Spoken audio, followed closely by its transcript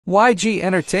YG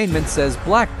Entertainment says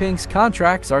Blackpink's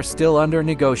contracts are still under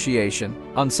negotiation.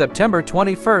 On September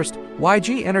 21st,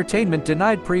 YG Entertainment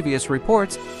denied previous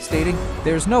reports, stating,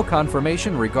 "There's no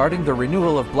confirmation regarding the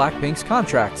renewal of Blackpink's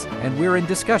contracts, and we're in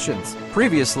discussions."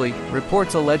 Previously,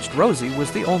 reports alleged Rosé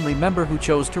was the only member who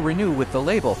chose to renew with the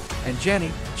label, and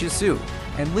Jennie, Jisoo,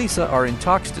 and Lisa are in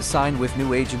talks to sign with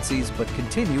new agencies but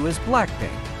continue as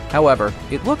Blackpink. However,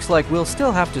 it looks like we'll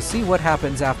still have to see what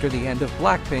happens after the end of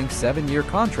Blackpink's 7-year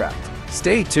contract.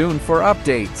 Stay tuned for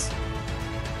updates.